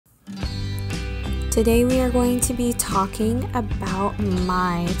Today we are going to be talking about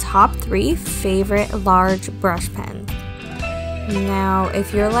my top 3 favorite large brush pens. Now,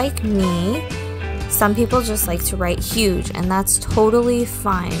 if you're like me, some people just like to write huge, and that's totally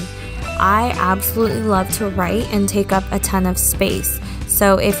fine. I absolutely love to write and take up a ton of space.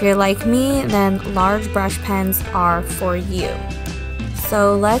 So if you're like me, then large brush pens are for you.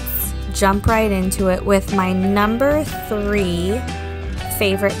 So let's jump right into it with my number 3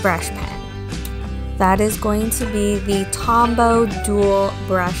 favorite brush pen. That is going to be the Tombow dual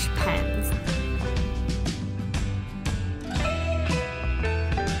brush pens.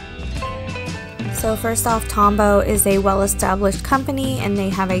 So first off, Tombow is a well-established company and they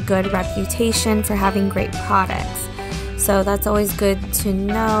have a good reputation for having great products. So that's always good to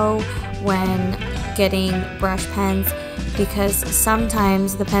know when getting brush pens, because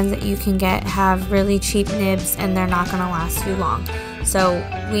sometimes the pens that you can get have really cheap nibs and they're not going to last too long. So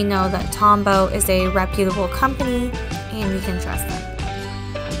we know that Tombow is a reputable company and we can trust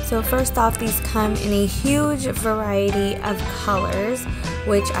them. So first off, these come in a huge variety of colors,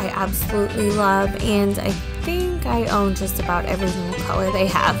 which I absolutely love, and I think I own just about every single color they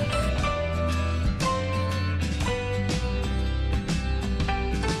have.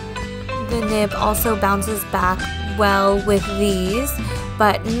 The nib also bounces back well with these,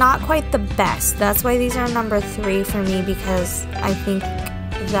 but not quite the best. That's why these are number 3 for me, because I think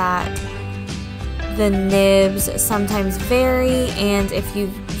that the nibs sometimes vary, and if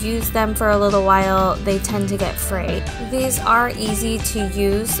you use them for a little while, they tend to get frayed. These are easy to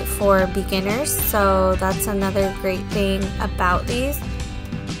use for beginners, so that's another great thing about these.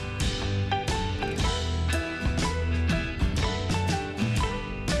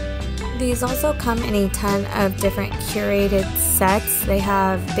 These also come in a ton of different curated sets. They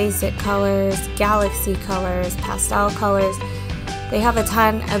have basic colors, galaxy colors, pastel colors. They have a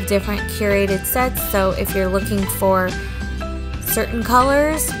ton of different curated sets, so if you're looking for certain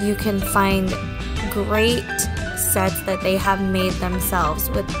colors, you can find great sets that they have made themselves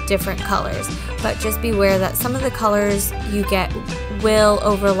with different colors. But just beware that some of the colors you get will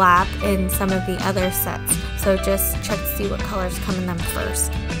overlap in some of the other sets, so just check to see what colors come in them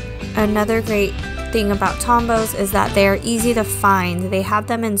first. Another great thing about Tombows is that they are easy to find. They have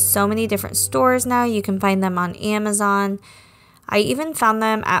them in so many different stores now. You can find them on Amazon. I even found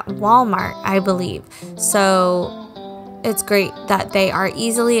them at Walmart, I believe. So it's great that they are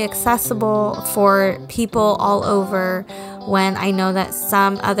easily accessible for people all over, when I know that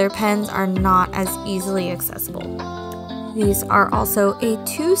some other pens are not as easily accessible. These are also a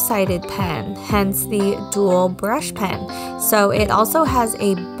 2-sided pen, hence the dual brush pen. So it also has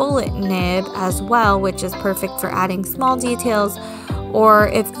a bullet nib as well, which is perfect for adding small details, or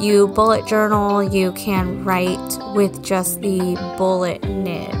if you bullet journal, you can write with just the bullet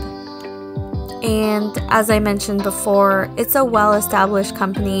nib. And as I mentioned before, it's a well-established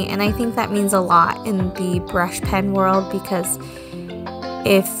company, and I think that means a lot in the brush pen world, because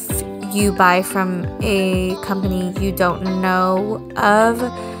if you buy from a company you don't know of,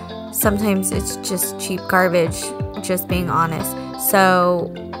 sometimes it's just cheap garbage, just being honest.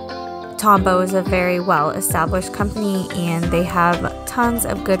 So Tombow is a very well established company and they have tons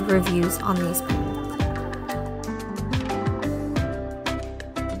of good reviews on these pens.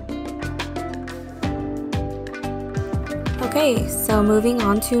 Okay, so moving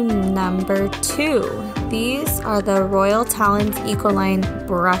on to number 2. These are the Royal Talens Ecoline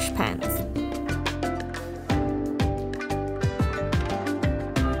brush pens.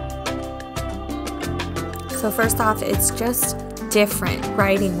 So first off, it's just different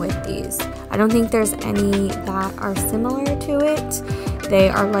writing with these. I don't think there's any that are similar to it. They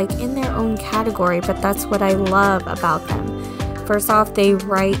are like in their own category, but that's what I love about them. First off, they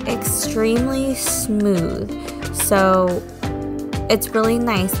write extremely smooth. So it's really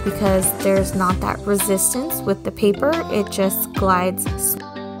nice because there's not that resistance with the paper, it just glides.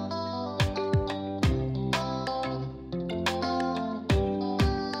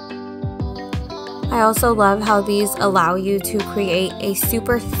 I also love how these allow you to create a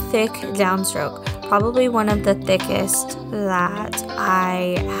super thick downstroke, probably one of the thickest that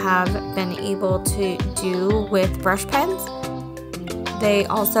I have been able to do with brush pens. They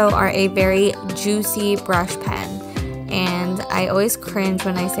also are a very juicy brush pen. And I always cringe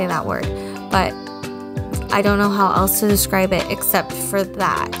when I say that word, but I don't know how else to describe it except for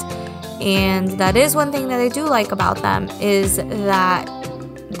that. And that is one thing that I do like about them, is that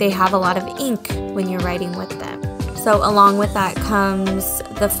they have a lot of ink when you're writing with them. So along with that comes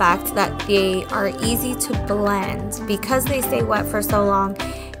the fact that they are easy to blend. Because they stay wet for so long,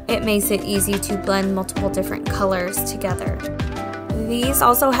 it makes it easy to blend multiple different colors together. these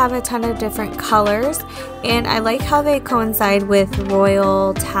also have a ton of different colors, and I like how they coincide with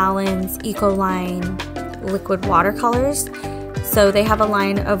Royal, Talon's, Ecoline liquid watercolors. So they have a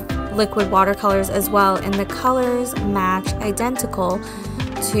line of liquid watercolors as well, and the colors match identical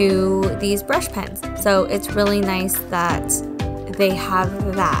to these brush pens. So it's really nice that they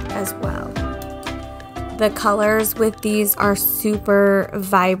have that as well. The colors with these are super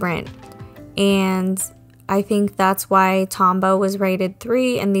vibrant, and I think that's why Tombow was rated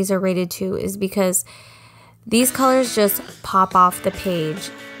 3 and these are rated 2, is because these colors just pop off the page.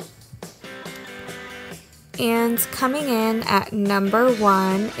 And coming in at number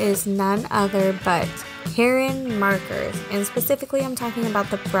 1 is none other but Caran markers, and specifically I'm talking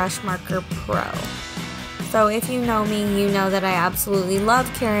about the Brush Marker Pro. So if you know me, you know that I absolutely love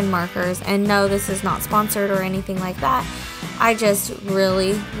Caran markers, and no, this is not sponsored or anything like that. I just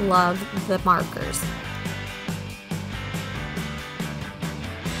really love the markers.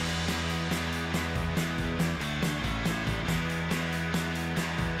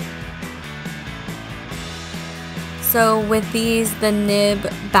 So with these, the nib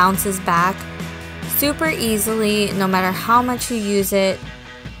bounces back super easily. No matter how much you use it,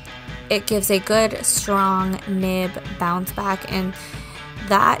 it gives a good strong nib bounce back, and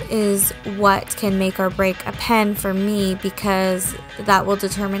that is what can make or break a pen for me, because that will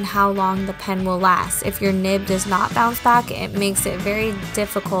determine how long the pen will last. If your nib does not bounce back, it makes it very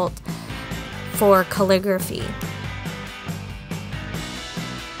difficult for calligraphy.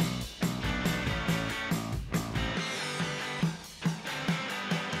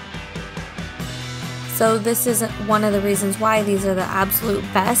 So this is one of the reasons why these are the absolute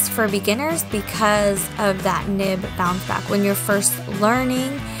best for beginners, because of that nib bounce back. When you're first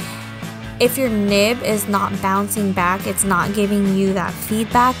learning, if your nib is not bouncing back, it's not giving you that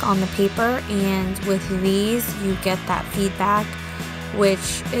feedback on the paper, and with these you get that feedback,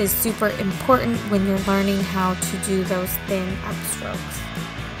 which is super important when you're learning how to do those thin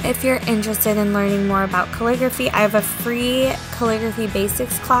upstrokes. If you're interested in learning more about calligraphy, I have a free calligraphy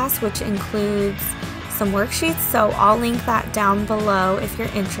basics class which includes some worksheets, so I'll link that down below if you're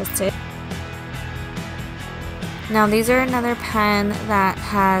interested. Now these are another pen that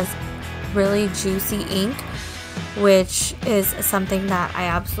has really juicy ink, which is something that I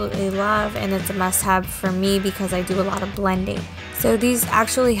absolutely love, and it's a must-have for me because I do a lot of blending. So these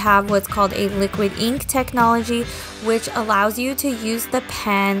actually have what's called a liquid ink technology, which allows you to use the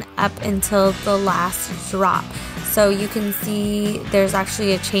pen up until the last drop. So you can see there's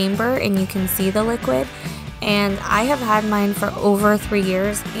actually a chamber and you can see the liquid, and I have had mine for over 3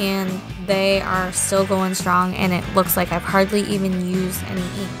 years and they are still going strong, and it looks like I've hardly even used any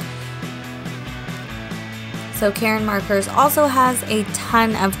ink. So Caran markers also has a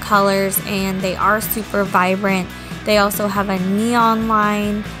ton of colors and they are super vibrant. They also have a neon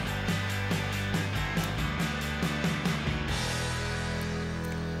line.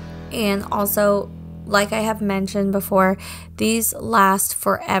 And also, like I have mentioned before, these last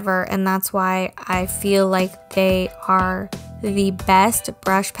forever, and that's why I feel like they are the best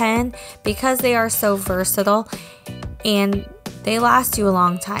brush pen, because they are so versatile and they last you a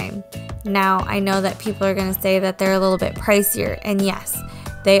long time. Now, I know that people are going to say that they're a little bit pricier, and yes,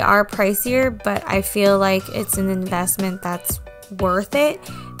 they are pricier, but I feel like it's an investment that's worth it,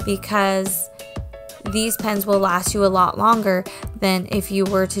 because these pens will last you a lot longer than if you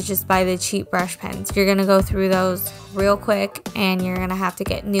were to just buy the cheap brush pens. You're going to go through those real quick and you're going to have to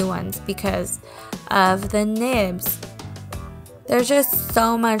get new ones because of the nibs. There's just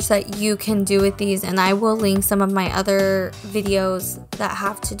so much that you can do with these, and I will link some of my other videos that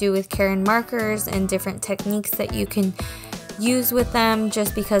have to do with Caran markers and different techniques that you can use with them,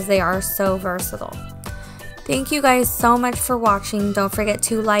 just because they are so versatile. Thank you guys so much for watching. Don't forget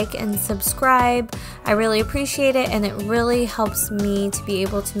to like and subscribe. I really appreciate it, and it really helps me to be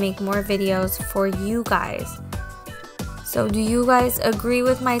able to make more videos for you guys. So do you guys agree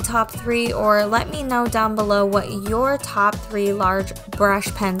with my top 3, or let me know down below what your top 3 large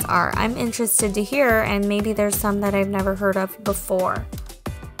brush pens are. I'm interested to hear, and maybe there's some that I've never heard of before.